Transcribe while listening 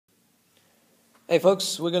Hey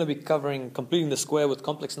folks, we're going to be covering completing the square with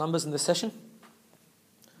complex numbers in this session.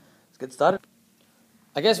 Let's get started.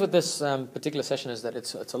 I guess with this particular session is that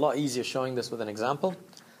it's a lot easier showing this with an example.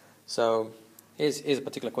 So here's a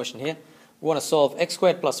particular question here. We want to solve x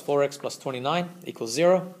squared plus 4x plus 29 equals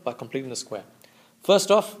 0 by completing the square.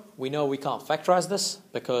 First off, we know we can't factorize this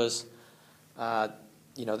because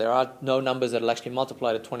there are no numbers that will actually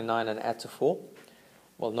multiply to 29 and add to 4.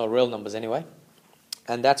 Well, no real numbers anyway.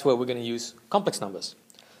 And that's where we're going to use complex numbers.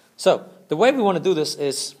 So the way we want to do this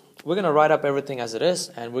is we're going to write up everything as it is,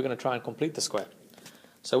 and we're going to try and complete the square.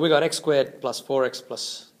 So we got x squared plus 4x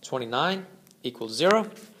plus 29 equals 0.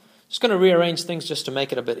 Just going to rearrange things just to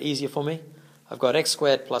make it a bit easier for me. I've got x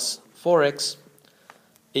squared plus 4x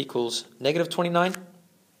equals negative 29.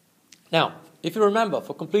 Now, if you remember,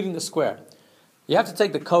 for completing the square, you have to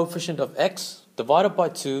take the coefficient of x, divide it by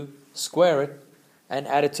 2, square it, and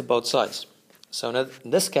add it to both sides. So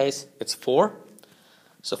in this case, it's 4.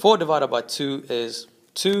 So 4 divided by 2 is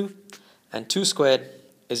 2, and 2 squared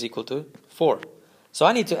is equal to 4. So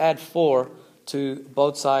I need to add 4 to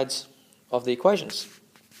both sides of the equation.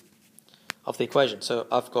 So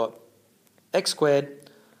I've got x squared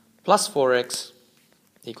plus 4x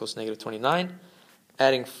equals negative 29,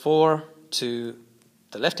 adding 4 to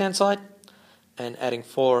the left-hand side, and adding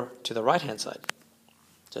 4 to the right-hand side.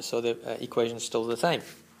 Just so the equation is still the same.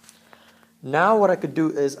 Now what I could do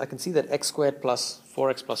is I can see that x squared plus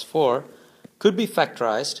 4x plus 4 could be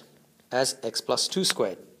factorized as x plus 2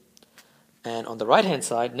 squared. And on the right hand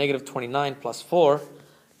side, negative 29 plus 4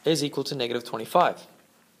 is equal to negative 25.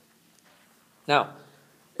 Now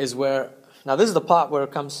this is the part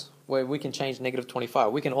where we can change negative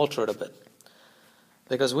 25. We can alter it a bit.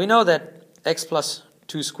 Because we know that x plus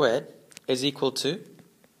 2 squared is equal to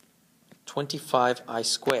 25i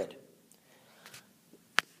squared.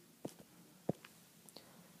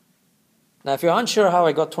 Now, if you're unsure how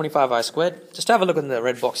I got 25i squared, just have a look in the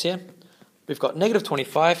red box here. We've got negative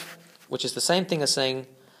 25, which is the same thing as saying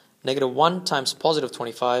negative 1 times positive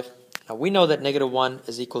 25. Now, we know that negative 1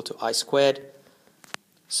 is equal to I squared.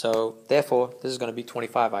 So, therefore, this is going to be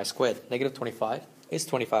 25i squared. Negative 25 is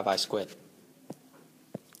 25i squared.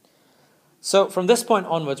 So, from this point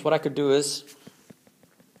onwards, what I could do is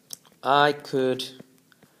just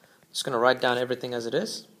going to write down everything as it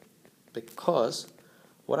is, because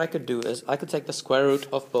what I could do is I could take the square root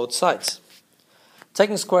of both sides.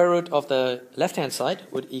 Taking square root of the left-hand side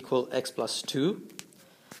would equal x plus 2,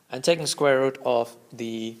 and taking square root of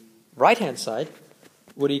the right-hand side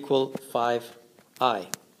would equal 5i.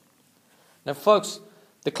 Now folks,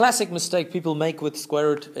 the classic mistake people make with square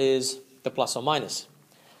root is the plus or minus.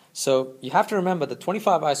 So you have to remember that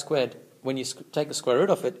 25i squared, when you take the square root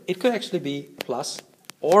of it, it could actually be plus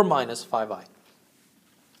or minus 5i.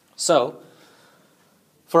 So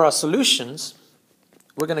for our solutions,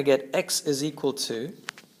 we're going to get x is equal to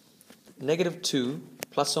negative 2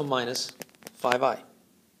 plus or minus 5i.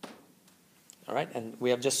 Alright, and we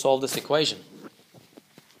have just solved this equation.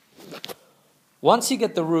 Once you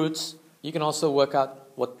get the roots, you can also work out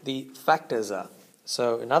what the factors are.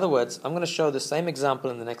 So in other words, I'm going to show the same example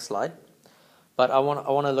in the next slide, but I want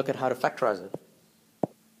to look at how to factorize it.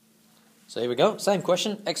 So here we go, same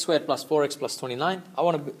question, x squared plus 4x plus 29. I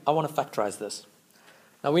want to factorize this.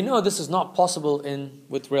 Now we know this is not possible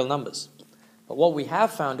with real numbers, but what we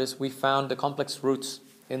have found is we found the complex roots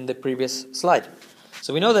in the previous slide.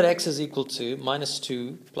 So we know that x is equal to minus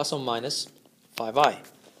 2 plus or minus 5i,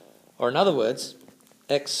 or in other words,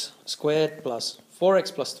 x squared plus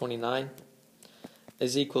 4x plus 29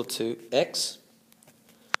 is equal to x.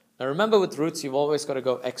 Now remember, with roots you've always got to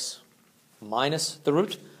go x minus the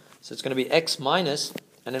root, so it's going to be x minus,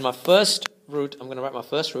 and in my first root I'm going to write my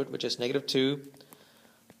first root, which is negative 2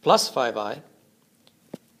 plus 5i,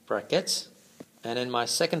 brackets, and in my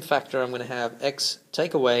second factor I'm going to have x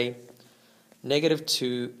take away negative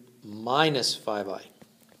 2 minus 5i.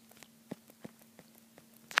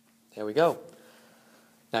 There we go.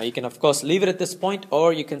 Now you can of course leave it at this point,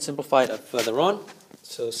 or you can simplify it further on.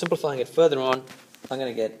 So simplifying it further on, I'm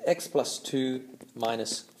going to get x plus 2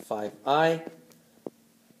 minus 5i,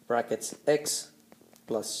 brackets, x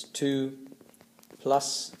plus 2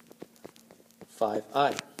 plus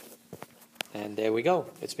 5i. And there we go.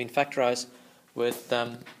 It's been factorized with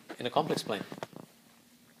in a complex plane.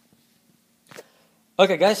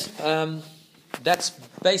 Okay, guys, that's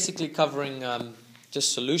basically covering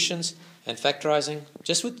just solutions and factorizing,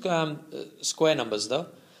 just with square numbers, though.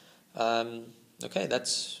 Okay,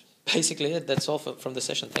 that's basically it. That's all from the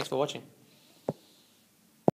session. Thanks for watching.